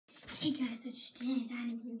Hey guys, so just today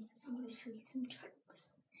I'm going to show you some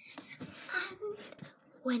tricks. And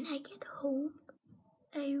when I get home,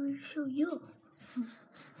 I will show you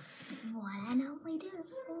what I normally do.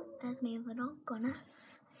 Oh, there's my little gunner.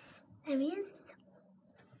 There he is.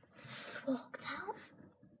 Walked out.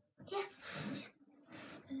 Yeah, this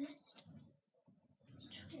first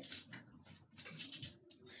trick.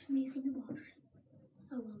 Move in the wash.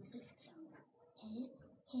 Oh, what was this?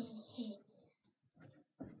 Here.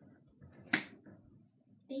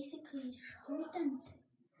 Basically, just hold down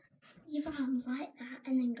your arms like that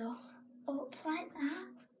and then go up like that.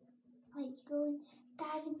 Like you're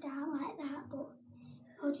diving down like that, but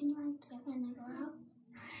holding your hands together and then go out.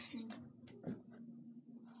 And then go.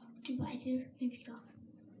 Do what I do, maybe go.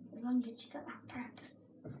 As long as you got that prep.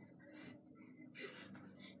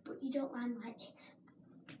 But you don't land like this.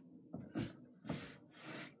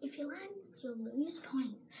 If you land, you'll lose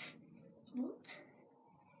points. But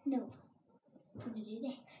no. I'm going to do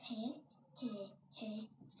this. Here.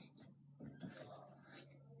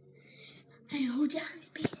 And hold your hands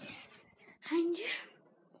behind you.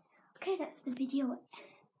 Okay, that's the video.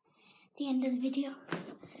 The end of the video.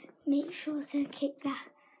 Make sure to click that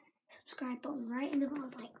subscribe button right in the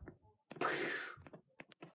balls, like.